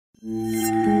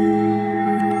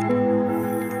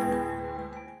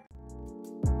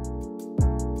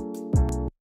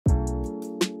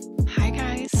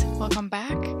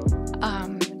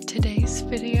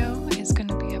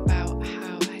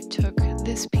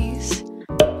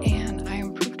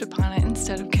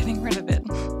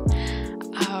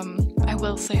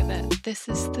will say that this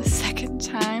is the second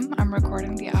time I'm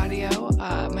recording the audio.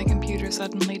 My computer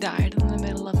suddenly died in the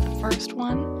middle of the first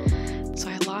one, so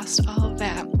I lost all of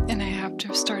that, and I have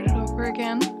to start it over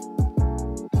again.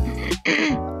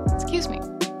 Excuse me.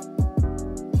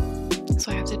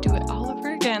 So I have to do it all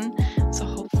over again, so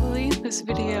hopefully this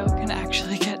video can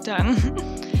actually get done.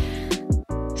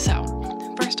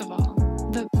 So, first of all,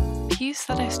 the piece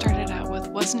that I started out with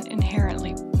wasn't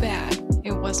inherently bad.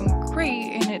 It wasn't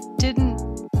great, and it didn't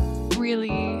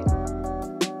really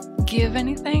give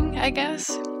anything, I guess.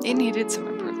 It needed some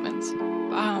improvements.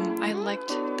 I liked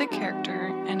the character,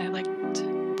 and I liked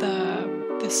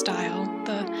the style,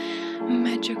 the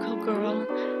magical girl.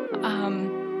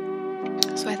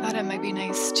 So I thought it might be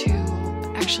nice to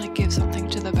actually give something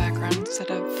to the background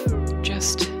instead of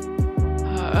just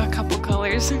a couple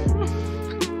colors.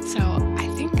 So I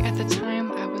think at the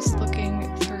time I was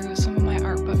looking through some of my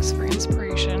art books for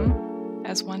inspiration,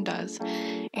 as one does,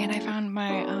 and I found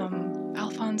my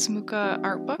Alphonse Mucha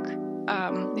art book.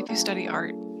 If you study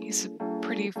art, he's a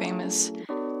pretty famous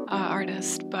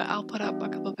artist, but I'll put up a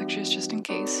couple pictures just in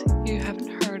case you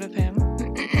haven't heard of him.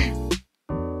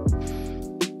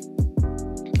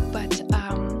 But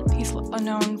he's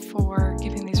known for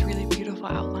giving these really beautiful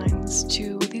outlines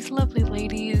to these lovely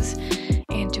ladies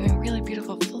and doing really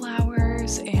beautiful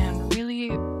flowers and really,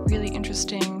 really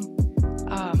interesting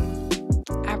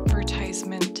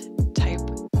advertisement type,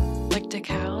 like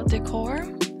decor?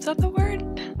 Is that the word?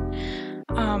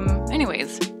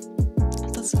 Anyways,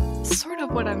 that's sort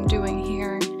of what I'm doing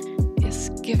here, is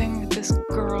giving this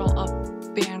girl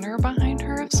a banner behind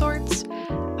her of sorts.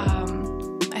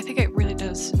 I think it really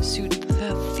does suit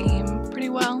the theme pretty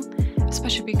well,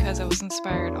 especially because I was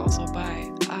inspired also by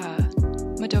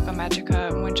Madoka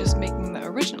Magica when just making the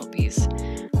original piece.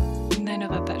 And I know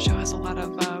that that show has a lot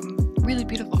of really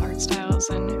beautiful art styles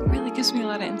and really gives me a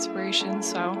lot of inspiration,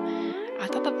 so I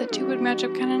thought that the two would match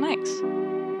up kind of nice.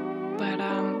 But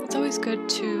it's always good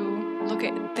to look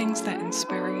at things that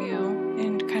inspire you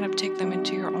and kind of take them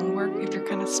into your own work if you're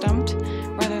kind of stumped,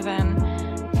 rather than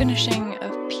finishing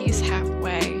a piece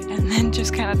halfway and then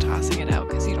just kind of tossing it out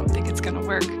because you don't think it's gonna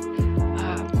work.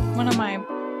 One of my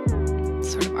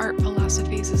sort of art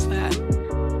philosophies is that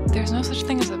there's no such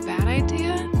thing as a bad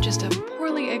idea, just a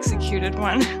poorly executed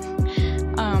one,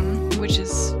 which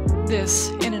is this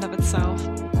in and of itself.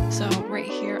 So right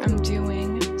here I'm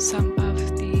doing some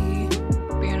of the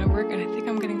banner work, and I think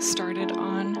I'm getting started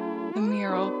on the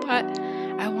mural, but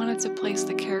I wanted to place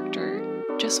the character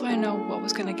just so I know what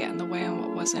was going to get in the way and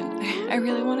what wasn't. I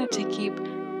really wanted to keep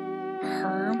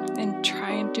her and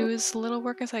try and do as little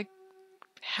work as I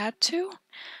had to.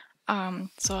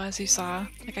 So as you saw,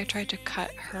 like, I tried to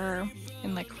cut her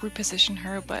and like reposition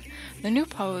her, but the new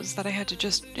pose that I had to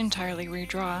just entirely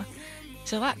redraw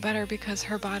is a lot better because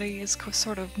her body is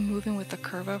sort of moving with the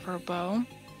curve of her bow,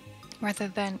 rather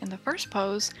than in the first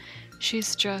pose,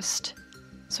 she's just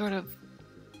sort of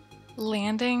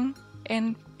landing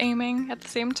and aiming at the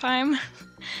same time.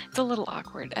 It's a little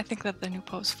awkward. I think that the new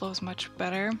pose flows much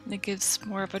better. It gives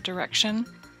more of a direction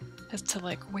as to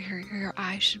like where your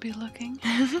eyes should be looking.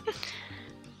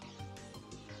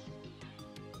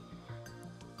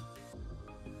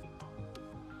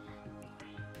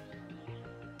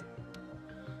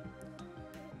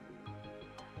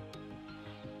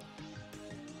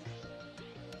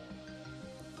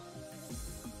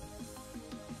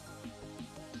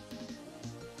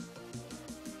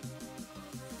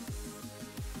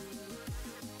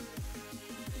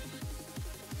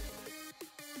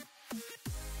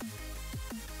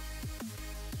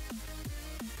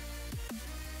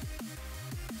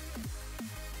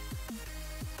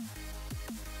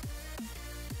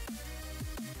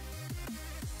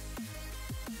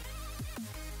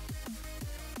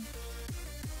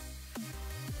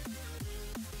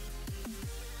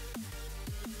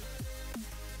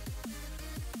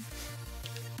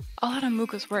 A lot of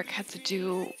Mucha's work had to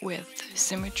do with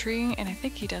symmetry, and I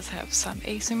think he does have some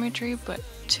asymmetry, but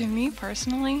to me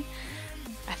personally,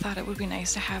 I thought it would be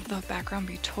nice to have the background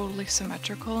be totally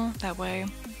symmetrical. That way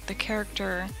the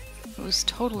character, who's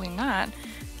totally not,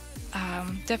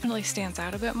 definitely stands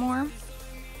out a bit more. And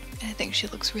I think she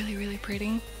looks really, really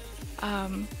pretty.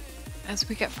 As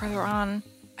we get further on,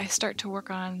 I start to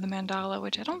work on the mandala,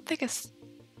 which I don't think is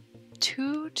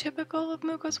too typical of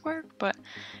Mucha's work, but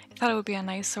I thought it would be a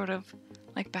nice sort of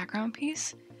like background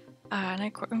piece. And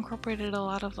I incorporated a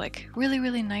lot of like really,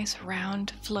 really nice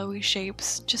round flowy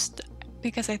shapes, just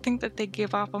because I think that they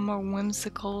give off a more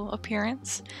whimsical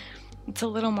appearance. It's a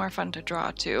little more fun to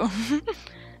draw too.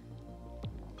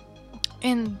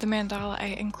 In the mandala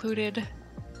I included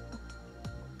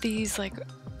these like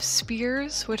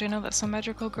spears, which I know that some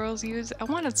magical girls use. I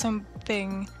wanted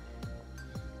something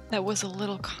that was a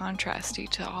little contrasty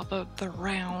to all the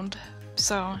round.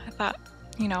 So I thought,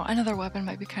 you know, another weapon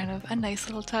might be kind of a nice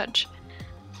little touch.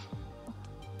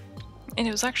 And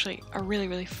it was actually a really,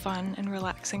 really fun and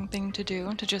relaxing thing to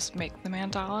do, to just make the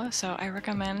mandala. So I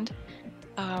recommend,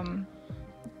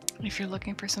 if you're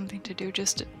looking for something to do,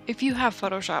 just if you have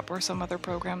Photoshop or some other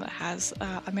program that has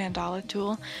a mandala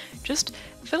tool, just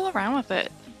fiddle around with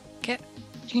it. Get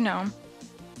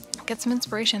some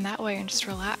inspiration that way and just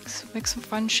relax. Make some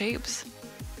fun shapes.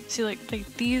 See, like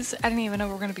these, I didn't even know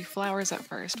were going to be flowers at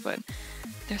first, but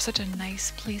they're such a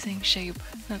nice, pleasing shape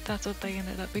that that's what they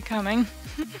ended up becoming.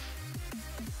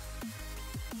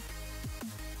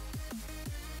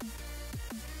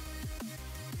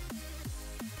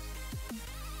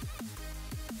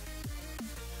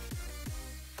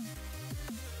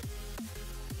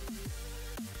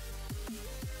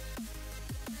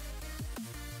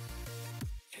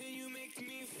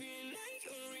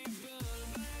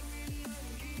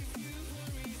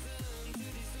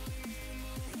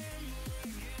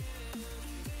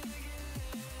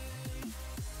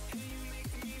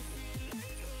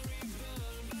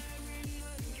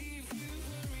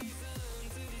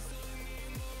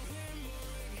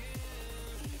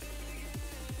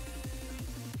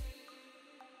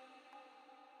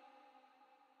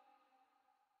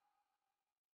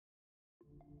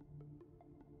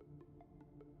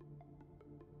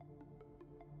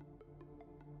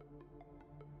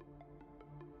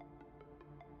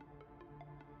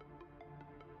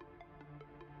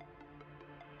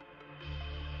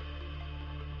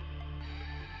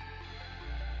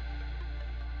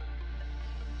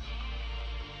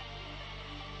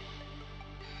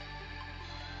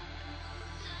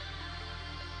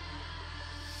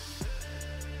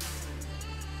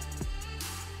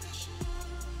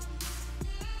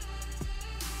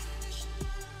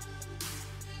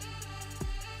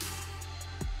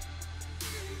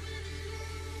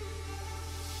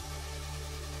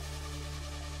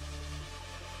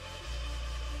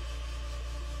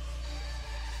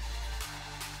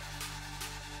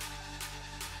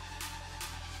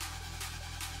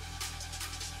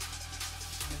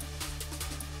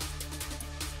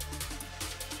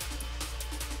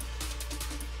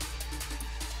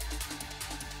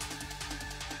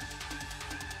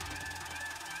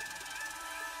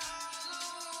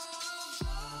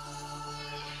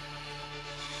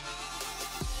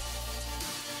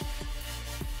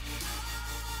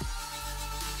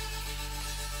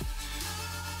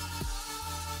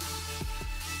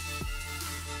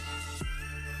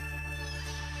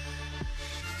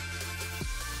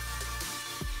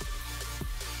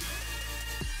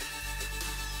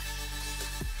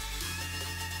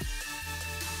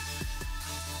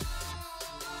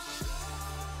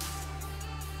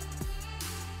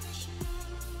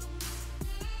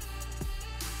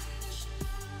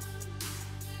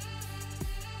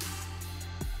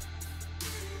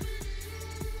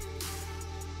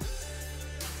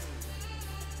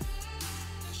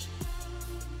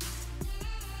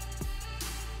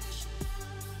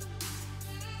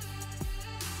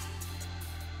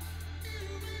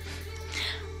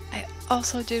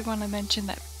 Also did want to mention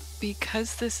that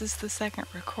because this is the second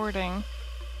recording,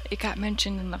 it got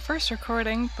mentioned in the first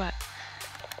recording, but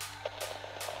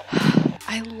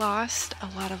I lost a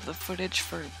lot of the footage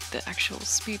for the actual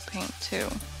Speedpaint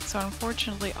too. So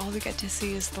unfortunately all we get to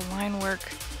see is the line work,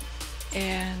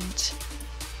 and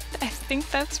I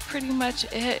think that's pretty much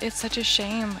it. It's such a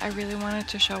shame. I really wanted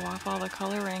to show off all the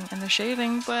coloring and the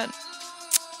shading, but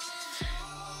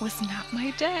was not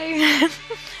my day.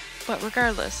 But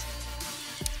regardless,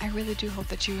 I really do hope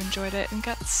that you enjoyed it and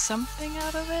got something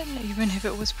out of it, even if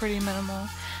it was pretty minimal.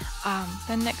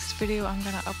 The next video I'm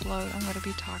going to upload, I'm going to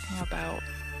be talking about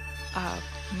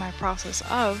my process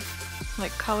of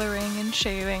like coloring and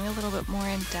shading a little bit more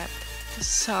in depth.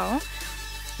 So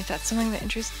if that's something that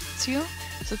interests you,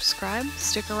 subscribe,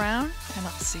 stick around, and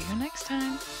I'll see you next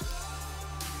time.